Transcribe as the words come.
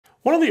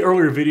One of the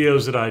earlier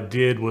videos that I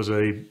did was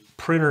a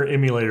printer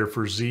emulator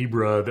for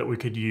Zebra that we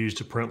could use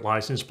to print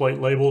license plate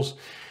labels.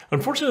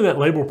 Unfortunately, that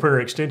label printer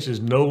extension is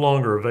no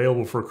longer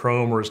available for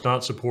Chrome, or it's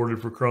not supported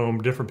for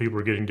Chrome. Different people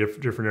are getting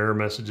different error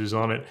messages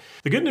on it.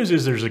 The good news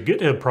is there's a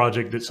GitHub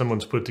project that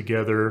someone's put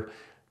together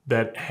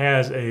that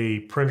has a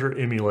printer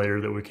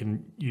emulator that we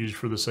can use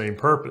for the same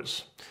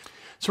purpose.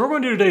 So what we're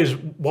going to do today is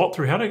walk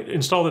through how to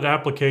install that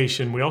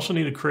application. We also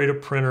need to create a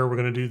printer. We're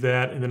going to do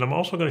that. And then I'm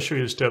also going to show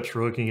you the steps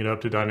for hooking it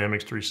up to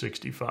Dynamics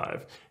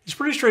 365. It's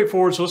pretty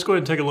straightforward, so let's go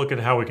ahead and take a look at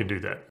how we can do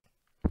that.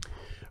 All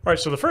right,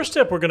 so the first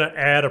step, we're going to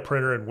add a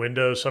printer in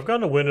Windows. So I've gone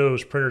to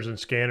Windows, Printers and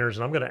Scanners,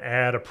 and I'm going to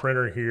add a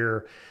printer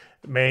here,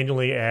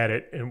 manually add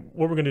it. And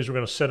what we're going to do is we're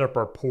going to set up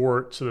our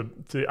port. So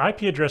the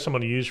IP address I'm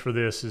going to use for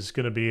this is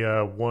going to be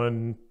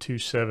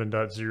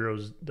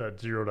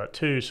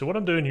 127.0.0.2. So what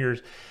I'm doing here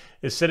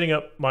is setting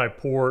up my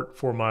port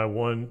for my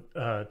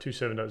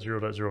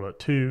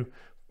 127.0.0.2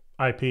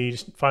 IP.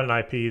 Just find an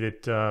IP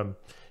that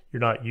you're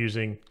not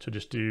using, so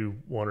just do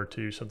 1 or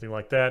 2, something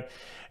like that.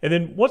 And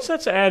then once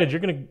that's added, you're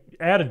going to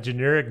add a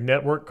generic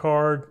network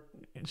card.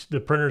 The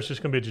printer is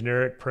just going to be a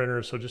generic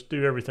printer, so just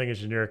do everything as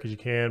generic as you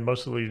can.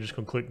 Mostly you're just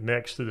going to click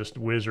next to this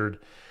wizard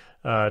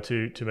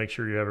to make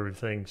sure you have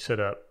everything set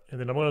up.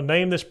 And then I'm going to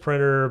name this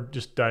printer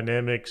just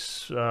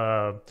Dynamics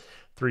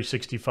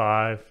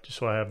 365, just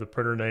so I have the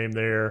printer name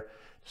there.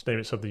 Just name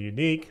it something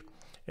unique.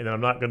 And then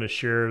I'm not going to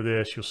share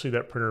this. You'll see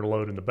that printer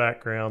load in the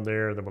background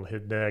there. And then I'm going to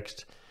hit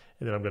next.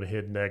 And then I'm going to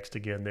hit next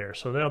again there.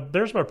 So now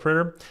there's my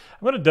printer.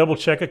 I'm going to double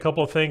check a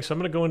couple of things. So I'm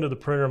going to go into the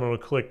printer. I'm going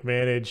to click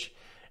manage.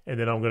 And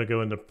then I'm going to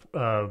go into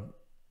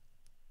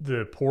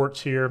the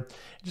ports here.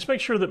 Just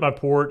make sure that my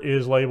port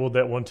is labeled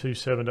that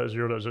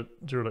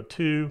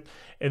 127.0.0.2.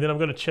 And then I'm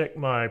going to check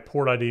my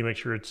port ID, make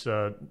sure it's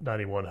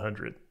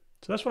 9100.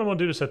 So that's what I'm going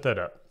to do to set that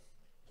up.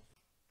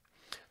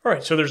 All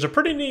right, so there's a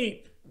pretty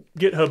neat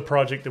GitHub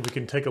project that we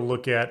can take a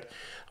look at.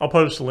 I'll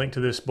post a link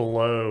to this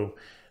below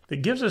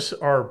that gives us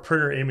our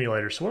printer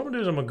emulator. So what I'm going to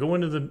do is I'm going to go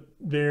into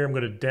there. I'm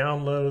going to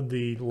download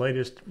the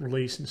latest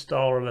release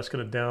installer. That's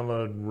going to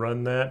download and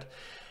run that.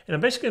 And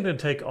I'm basically going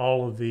to take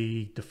all of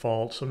the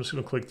defaults. So I'm just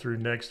going to click through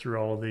next through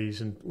all of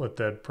these and let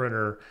that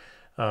printer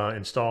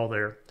install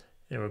there.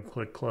 And we'll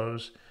click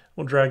close.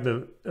 We'll drag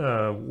the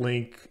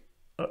link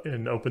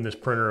and open this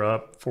printer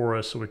up for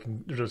us so we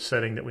can, there's a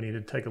setting that we need to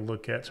take a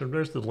look at. So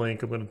there's the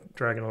link. I'm going to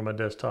drag it on my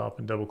desktop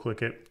and double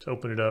click it to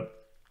open it up.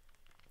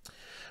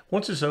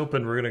 Once it's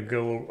open, we're going to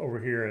go over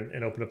here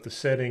and open up the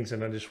settings,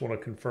 and I just want to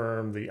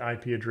confirm the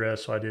IP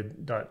address. So I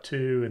did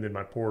 .2, and then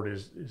my port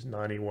is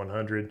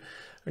 9100.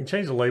 I can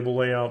change the label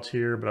layouts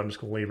here, but I'm just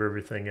going to leave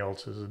everything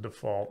else as a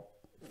default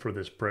for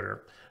this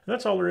printer. And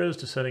that's all there is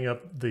to setting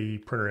up the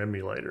printer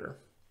emulator.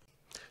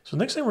 So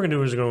the next thing we're going to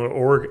do is go to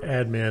org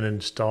admin and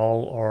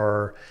install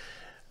our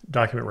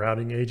document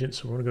routing agent.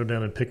 So we're going to go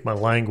down and pick my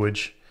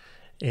language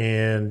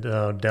and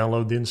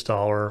download the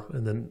installer.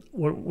 And then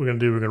what we're going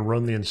to do, we're going to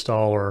run the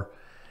installer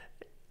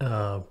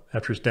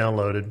after it's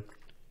downloaded.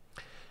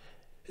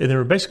 And then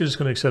we're basically just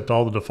going to accept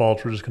all the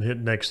defaults. We're just going to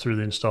hit next through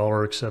the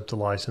installer, accept the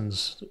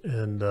license,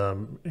 and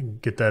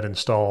get that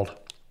installed.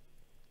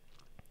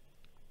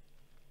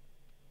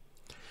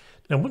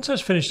 Now, once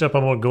that's finished up,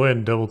 I'm going to go ahead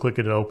and double click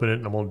it and open it,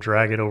 and I'm going to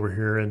drag it over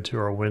here into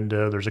our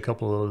window. There's a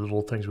couple of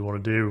little things we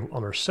want to do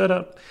on our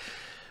setup.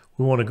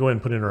 We want to go ahead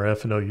and put in our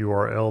F&O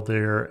URL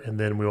there, and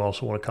then we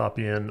also want to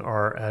copy in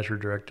our Azure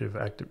Directive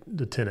Active,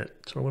 the tenant.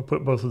 So I'm going to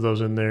put both of those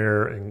in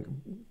there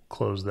and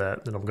close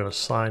that. Then I'm going to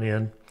sign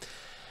in,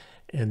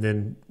 and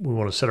then we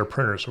want to set our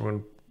printer. So we're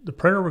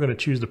going to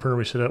choose the printer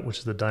we set up, which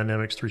is the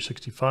Dynamics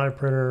 365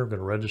 printer. We're going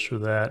to register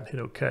that,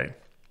 hit OK.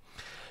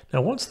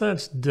 Now, once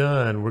that's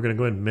done, we're going to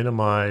go ahead and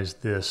minimize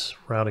this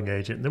routing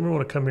agent. And then we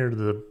want to come here to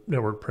the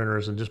network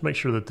printers and just make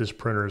sure that this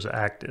printer is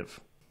active.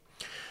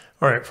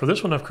 All right, for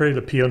this one, I've created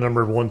a PO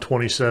number of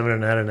 127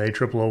 and added an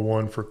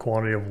A0001 for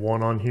quantity of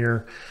 1 on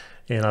here.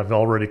 And I've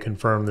already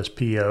confirmed this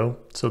PO.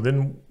 So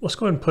then let's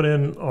go ahead and put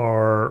in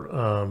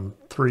our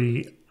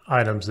 3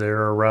 items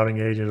there, our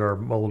routing agent, our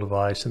mobile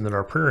device, and then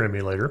our printer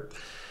emulator.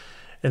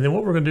 And then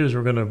what we're going to do is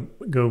we're going to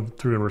go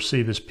through and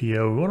receive this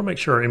PO. We want to make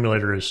sure our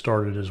emulator is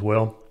started as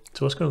well.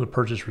 So let's go to the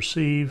purchase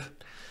receive,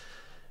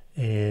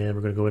 and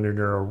we're going to go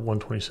enter our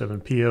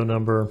 127 PO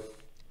number.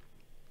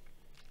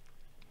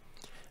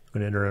 We're going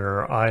to enter in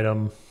our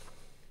item,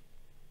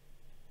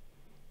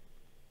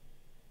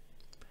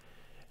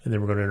 and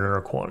then we're going to enter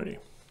our quantity.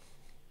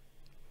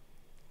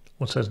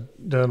 Once that's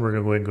done, we're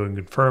going to go ahead and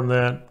confirm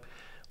that.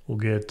 We'll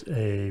get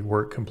a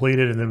work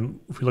completed, and then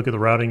if we look at the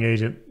routing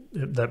agent,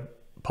 that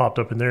popped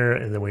up in there,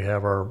 and then we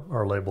have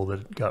our label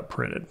that got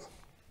printed.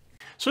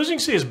 So as you can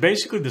see, it's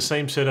basically the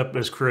same setup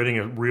as creating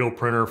a real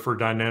printer for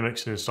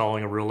Dynamics and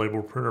installing a real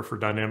label printer for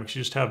Dynamics.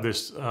 You just have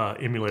this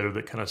emulator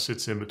that kind of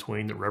sits in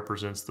between that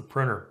represents the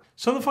printer.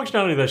 Some of the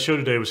functionality that I showed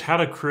today was how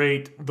to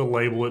create the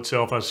label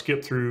itself. I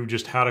skipped through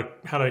just how to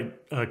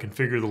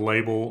configure the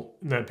label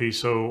in that piece.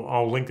 So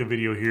I'll link the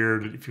video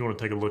here if you want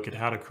to take a look at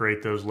how to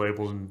create those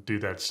labels and do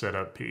that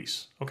setup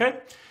piece. Okay?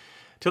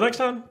 Till next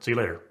time, see you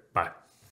later.